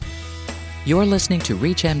You're listening to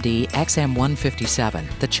ReachMD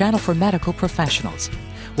XM157, the channel for medical professionals.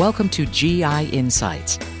 Welcome to GI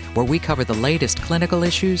Insights, where we cover the latest clinical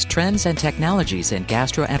issues, trends, and technologies in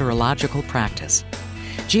gastroenterological practice.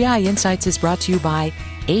 GI Insights is brought to you by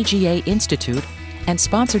AGA Institute and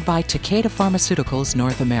sponsored by Takeda Pharmaceuticals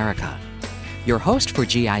North America. Your host for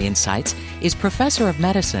GI Insights is Professor of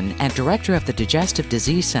Medicine and Director of the Digestive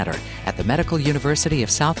Disease Center at the Medical University of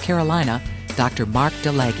South Carolina, Dr. Mark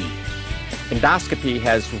DeLegge. Endoscopy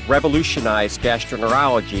has revolutionized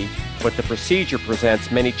gastroenterology, but the procedure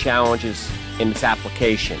presents many challenges in its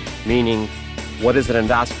application, meaning what is an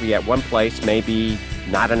endoscopy at one place may be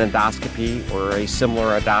not an endoscopy or a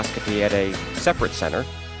similar endoscopy at a separate center.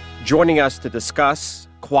 Joining us to discuss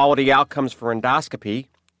quality outcomes for endoscopy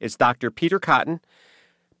is Dr. Peter Cotton,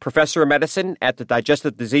 Professor of Medicine at the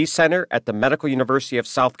Digestive Disease Center at the Medical University of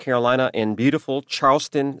South Carolina in beautiful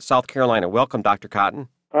Charleston, South Carolina. Welcome, Dr. Cotton.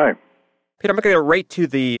 Hi. Peter, I'm going to get right to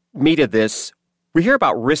the meat of this. We hear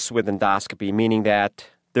about risks with endoscopy, meaning that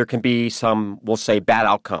there can be some, we'll say, bad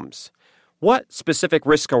outcomes. What specific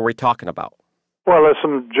risk are we talking about? Well, there's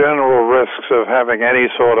some general risks of having any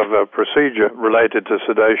sort of a procedure related to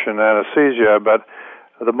sedation and anesthesia, but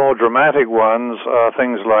the more dramatic ones are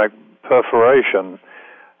things like perforation.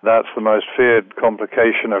 That's the most feared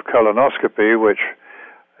complication of colonoscopy, which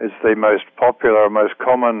is the most popular, most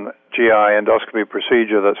common GI endoscopy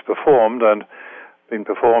procedure that's performed and been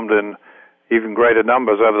performed in even greater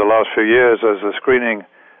numbers over the last few years as the screening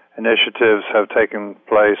initiatives have taken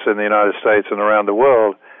place in the United States and around the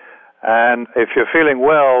world. And if you're feeling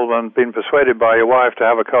well and been persuaded by your wife to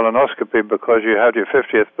have a colonoscopy because you had your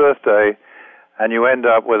 50th birthday and you end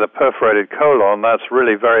up with a perforated colon, that's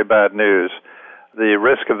really very bad news. The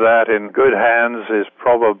risk of that in good hands is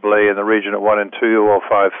probably in the region of 1 in 2 or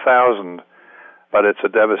 5,000, but it's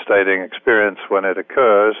a devastating experience when it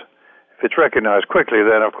occurs. If it's recognized quickly,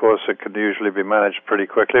 then of course it can usually be managed pretty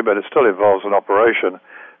quickly, but it still involves an operation.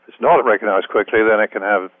 If it's not recognized quickly, then it can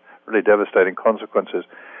have really devastating consequences.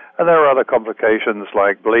 And there are other complications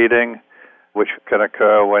like bleeding, which can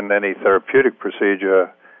occur when any therapeutic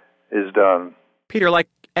procedure is done. Peter, like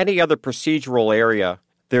any other procedural area,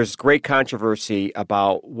 there's great controversy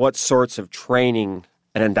about what sorts of training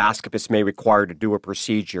an endoscopist may require to do a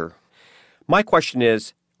procedure. My question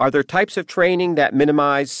is, are there types of training that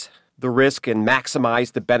minimize the risk and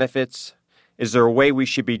maximize the benefits? Is there a way we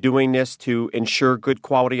should be doing this to ensure good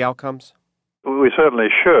quality outcomes? We certainly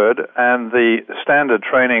should, and the standard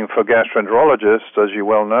training for gastroenterologists, as you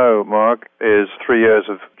well know, Mark, is 3 years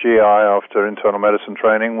of GI after internal medicine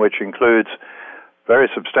training, which includes very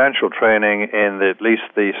substantial training in at least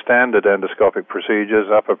the standard endoscopic procedures,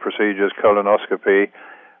 upper procedures, colonoscopy,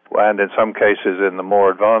 and in some cases in the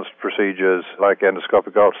more advanced procedures like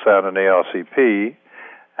endoscopic ultrasound and ERCP.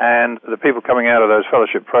 And the people coming out of those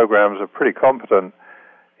fellowship programs are pretty competent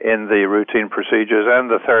in the routine procedures and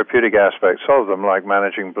the therapeutic aspects of them, like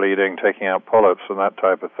managing bleeding, taking out polyps, and that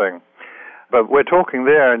type of thing. But we're talking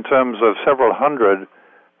there in terms of several hundred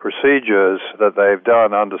procedures that they've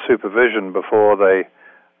done under supervision before they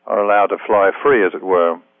are allowed to fly free, as it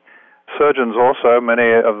were. Surgeons also, many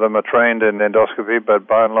of them are trained in endoscopy, but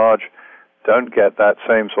by and large don't get that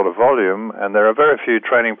same sort of volume, and there are very few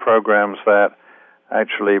training programs that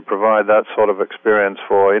actually provide that sort of experience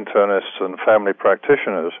for internists and family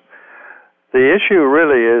practitioners. The issue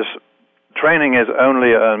really is training is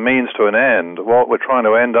only a means to an end. What we're trying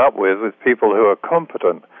to end up with people who are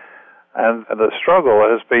competent. And the struggle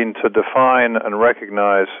has been to define and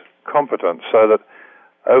recognize competence so that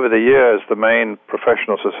over the years, the main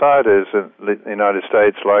professional societies in the United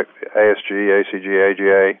States, like ASG, ACG,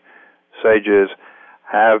 AGA, SAGES,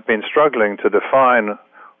 have been struggling to define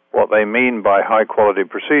what they mean by high-quality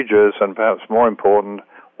procedures and, perhaps more important,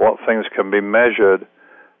 what things can be measured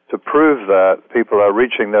to prove that people are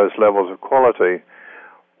reaching those levels of quality.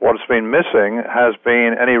 What's been missing has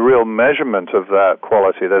been any real measurement of that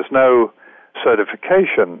quality. There's no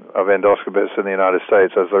certification of endoscopists in the United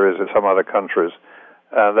States as there is in some other countries.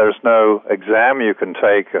 There's no exam you can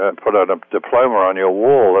take, put a diploma on your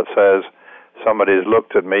wall that says somebody's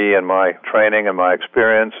looked at me and my training and my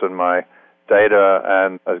experience and my data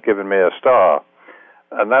and has given me a star.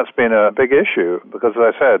 And that's been a big issue because,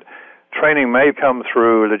 as I said, training may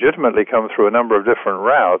legitimately come through a number of different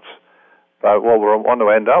routes, but what we want to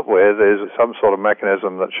end up with is some sort of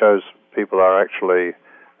mechanism that shows people are actually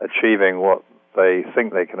achieving what they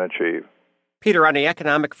think they can achieve. Peter, on the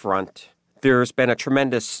economic front, there's been a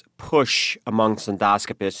tremendous push amongst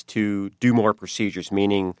endoscopists to do more procedures,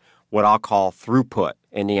 meaning what I'll call throughput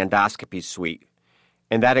in the endoscopy suite.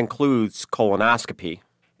 And that includes colonoscopy.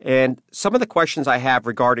 And some of the questions I have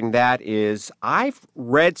regarding that is I've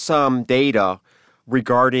read some data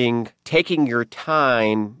regarding taking your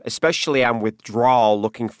time, especially on withdrawal,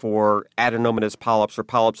 looking for adenomatous polyps or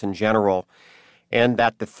polyps in general, and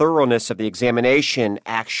that the thoroughness of the examination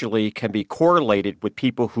actually can be correlated with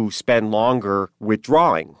people who spend longer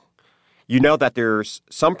withdrawing. You know that there's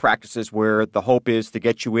some practices where the hope is to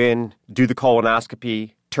get you in, do the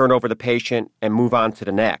colonoscopy, turn over the patient, and move on to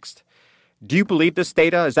the next. Do you believe this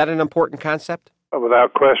data? Is that an important concept?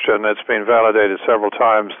 Without question, it's been validated several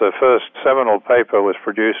times. The first seminal paper was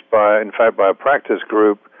produced by a practice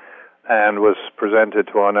group and was presented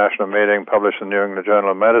to our national meeting, published in the New England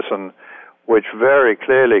Journal of Medicine, which very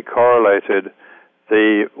clearly correlated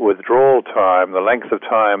the withdrawal time, the length of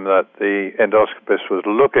time that the endoscopist was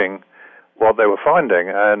looking, what they were finding.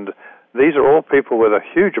 And these are all people with a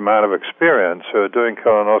huge amount of experience who are doing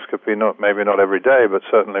colonoscopy, maybe not every day, but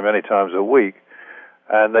certainly many times a week.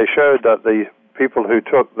 And they showed that the people who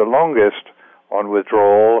took the longest on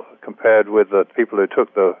withdrawal compared with the people who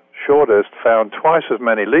took the shortest found twice as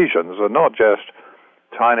many lesions, and not just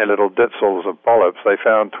tiny little ditzels of polyps. They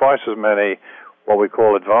found twice as many what we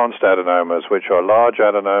call advanced adenomas, which are large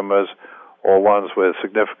adenomas or ones with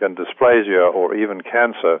significant dysplasia or even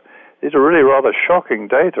cancer. These are really rather shocking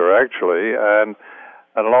data, actually, and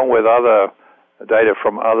along with other data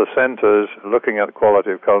from other centers looking at the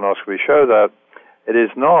quality of colonoscopy show that it is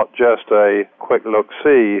not just a quick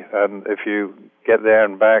look-see, and if you get there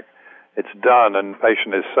and back, it's done, and the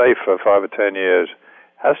patient is safe for 5 or 10 years.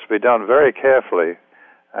 It has to be done very carefully.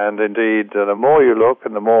 And indeed, the more you look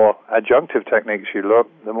and the more adjunctive techniques you look,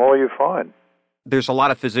 the more you find. There's a lot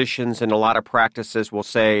of physicians and a lot of practices will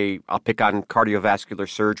say, I'll pick on cardiovascular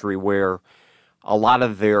surgery, where a lot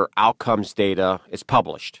of their outcomes data is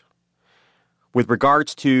published. With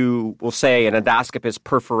regards to, we'll say, an endoscopist's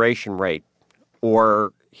perforation rate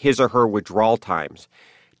or his or her withdrawal times,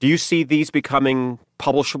 do you see these becoming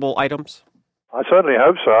publishable items? I certainly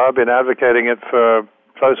hope so. I've been advocating it for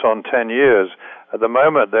close on 10 years. At the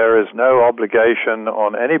moment, there is no obligation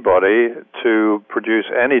on anybody to produce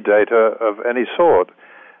any data of any sort.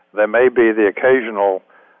 There may be the occasional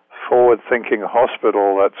forward-thinking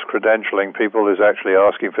hospital that's credentialing people who's actually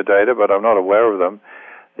asking for data, but I'm not aware of them.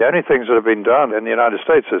 The only things that have been done in the United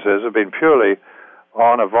States, have been purely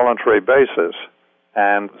on a voluntary basis.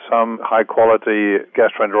 And some high-quality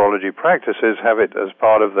gastroenterology practices have it as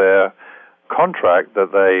part of their contract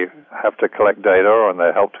that they have to collect data, and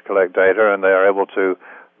they help to collect data, and they are able to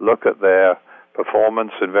look at their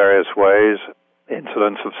performance in various ways,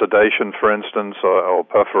 incidence of sedation, for instance, or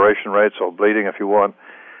perforation rates, or bleeding if you want,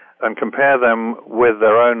 and compare them with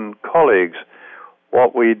their own colleagues.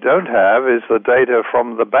 What we don't have is the data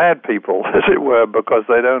from the bad people, as it were, because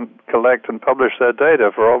they don't collect and publish their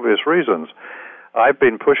data for obvious reasons. I've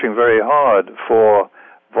been pushing very hard for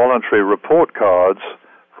voluntary report cards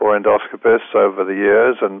for endoscopists over the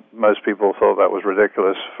years, and most people thought that was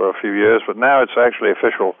ridiculous for a few years, but now it's actually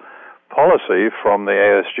official policy from the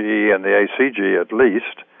ASGE and the ACG at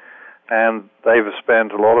least, and they've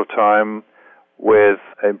spent a lot of time with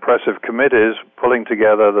impressive committees pulling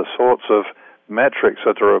together the sorts of metrics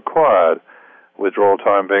that are required, withdrawal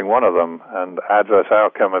time being one of them, and adverse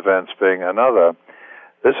outcome events being another.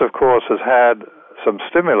 This, of course, has had some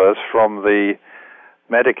stimulus from the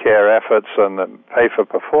Medicare efforts and the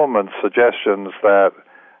pay-for-performance suggestions that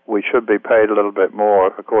we should be paid a little bit more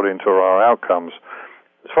according to our outcomes.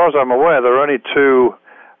 As far as I'm aware, there are only two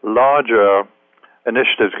larger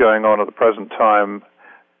initiatives going on at the present time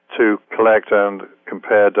to collect and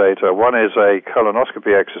compare data. One is a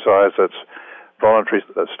colonoscopy exercise that's voluntary,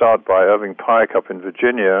 that started by Irving Pike up in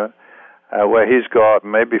Virginia, where he's got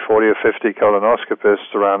maybe 40 or 50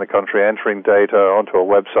 colonoscopists around the country entering data onto a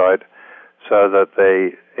website so that the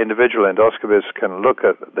individual endoscopists can look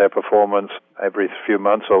at their performance every few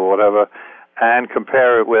months or whatever and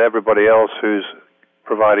compare it with everybody else who's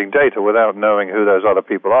providing data without knowing who those other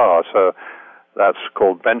people are. So that's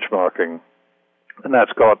called benchmarking. And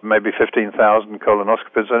that's got maybe 15,000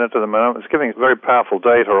 colonoscopists in it at the moment. It's giving very powerful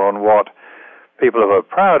data on what people who are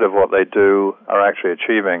proud of what they do are actually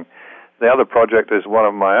achieving. The other project is one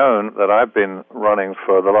of my own that I've been running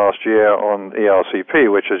for the last year on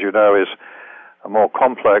ERCP, which, as you know, is a more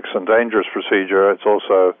complex and dangerous procedure. It's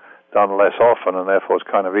also done less often, and therefore it's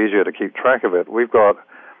kind of easier to keep track of it. We've got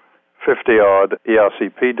 50-odd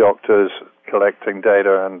ERCP doctors collecting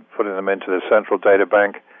data and putting them into the central data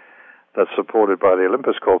bank that's supported by the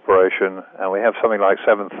Olympus Corporation, and we have something like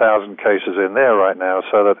 7,000 cases in there right now,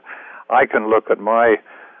 so that I can look at my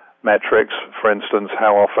metrics, for instance,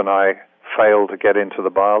 how often I fail to get into the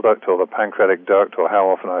bile duct or the pancreatic duct, or how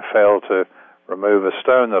often I fail to remove a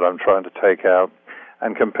stone that I'm trying to take out,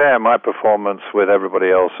 and compare my performance with everybody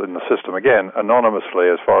else in the system, again, anonymously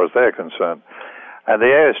as far as they're concerned. And the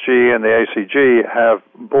ASG and the ACG have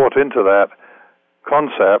bought into that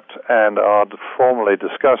concept and are formally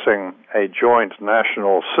discussing a joint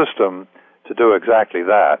national system to do exactly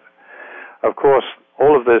that. Of course,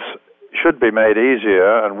 all of this should be made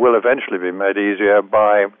easier and will eventually be made easier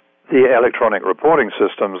by the electronic reporting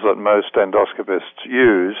systems that most endoscopists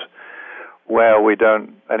use, where we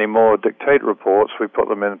don't anymore dictate reports, we put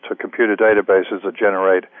them into computer databases that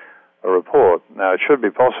generate a report. Now, it should be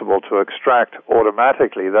possible to extract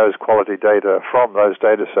automatically those quality data from those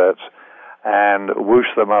data sets and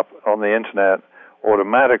whoosh them up on the internet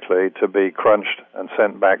automatically to be crunched and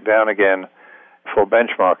sent back down again for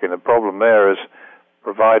benchmarking. The problem there is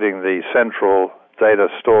providing the central data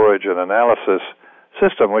storage and analysis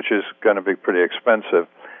system, which is going to be pretty expensive.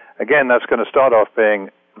 Again, that's going to start off being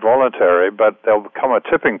voluntary, but there'll come a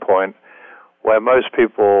tipping point where most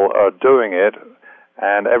people are doing it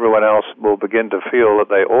and everyone else will begin to feel that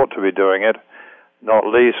they ought to be doing it, not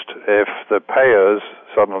least if the payers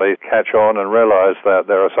suddenly catch on and realize that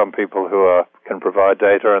there are some people who can provide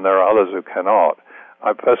data and there are others who cannot.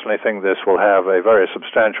 I personally think this will have a very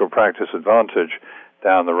substantial practice advantage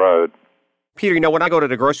down the road. Peter, when I go to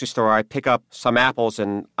the grocery store, I pick up some apples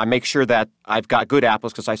and I make sure that I've got good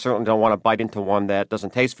apples because I certainly don't want to bite into one that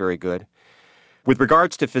doesn't taste very good. With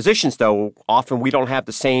regards to physicians, though, often we don't have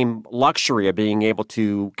the same luxury of being able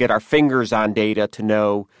to get our fingers on data to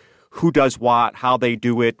know who does what, how they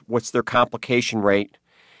do it, what's their complication rate.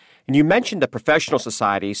 And you mentioned the professional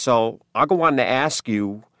society, so I'll go on to ask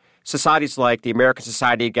you, societies like the American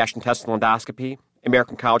Society of Gastrointestinal Endoscopy,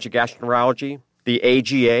 American College of Gastroenterology, the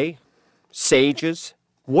AGA, SAGES,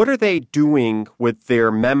 what are they doing with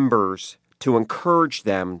their members to encourage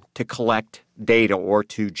them to collect data or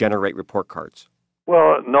to generate report cards?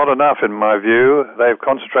 Well, not enough in my view. They've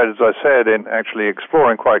concentrated, as I said, in actually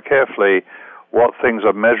exploring quite carefully what things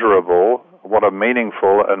are measurable, what are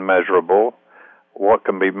meaningful and measurable, what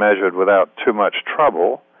can be measured without too much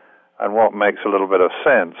trouble, and what makes a little bit of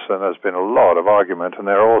sense. And there's been a lot of argument, and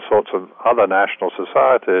there are all sorts of other national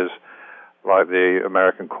societies like the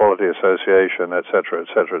American Quality Association, et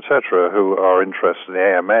cetera, who are interested in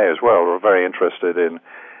the AMA as well, who are very interested in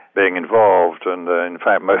being involved, and in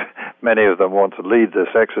fact, many of them want to lead this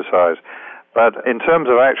exercise. But in terms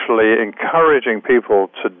of actually encouraging people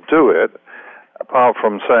to do it, apart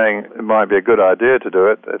from saying it might be a good idea to do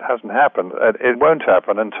it, it hasn't happened. It won't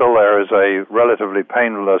happen until there is a relatively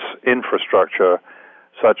painless infrastructure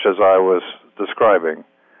such as I was describing.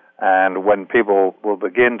 And when people will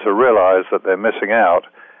begin to realize that they're missing out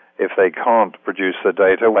if they can't produce the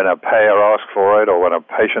data, when a payer asks for it, or when a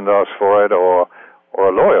patient asks for it, or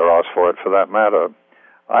a lawyer asks for it for that matter,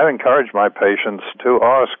 I encourage my patients to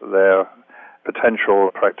ask their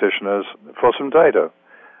potential practitioners for some data.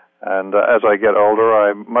 And as I get older,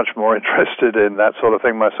 I'm much more interested in that sort of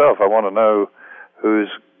thing myself. I want to know who's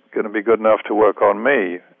going to be good enough to work on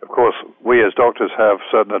me. Of course, we as doctors have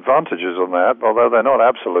certain advantages on that, although they're not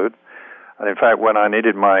absolute. And in fact, when I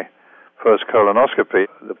needed my first colonoscopy,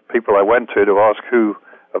 the people I went to ask who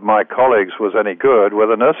of my colleagues was any good were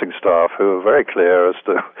the nursing staff, who were very clear as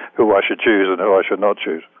to who I should choose and who I should not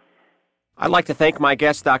choose. I'd like to thank my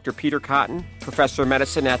guest, Dr. Peter Cotton, Professor of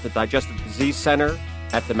Medicine at the Digestive Disease Center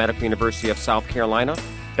at the Medical University of South Carolina.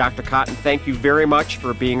 Dr. Cotton, thank you very much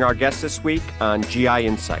for being our guest this week on GI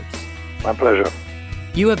Insights. My pleasure.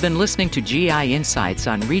 You have been listening to GI Insights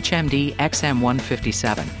on ReachMD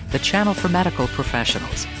XM157, the channel for medical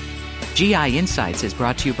professionals. GI Insights is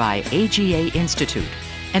brought to you by AGA Institute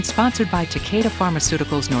and sponsored by Takeda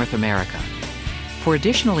Pharmaceuticals North America. For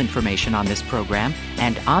additional information on this program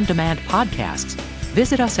and on-demand podcasts,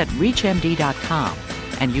 visit us at reachmd.com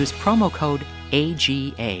and use promo code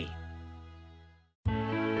AGA.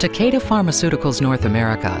 Takeda Pharmaceuticals North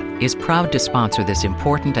America is proud to sponsor this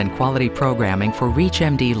important and quality programming for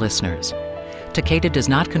ReachMD listeners. Takeda does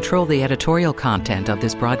not control the editorial content of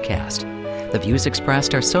this broadcast. The views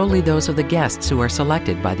expressed are solely those of the guests who are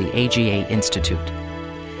selected by the AGA Institute.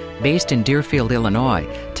 Based in Deerfield, Illinois,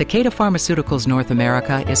 Takeda Pharmaceuticals North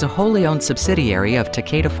America is a wholly owned subsidiary of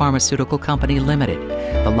Takeda Pharmaceutical Company Limited,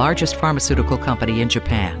 the largest pharmaceutical company in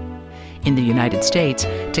Japan. In the United States,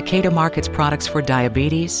 Takeda markets products for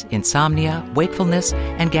diabetes, insomnia, wakefulness,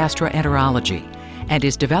 and gastroenterology, and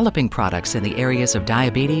is developing products in the areas of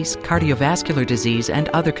diabetes, cardiovascular disease, and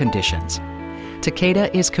other conditions.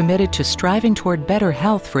 Takeda is committed to striving toward better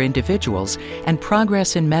health for individuals and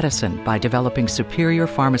progress in medicine by developing superior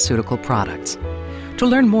pharmaceutical products. To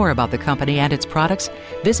learn more about the company and its products,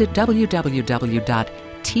 visit www.takeda.com.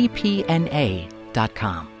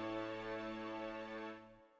 tpna.com.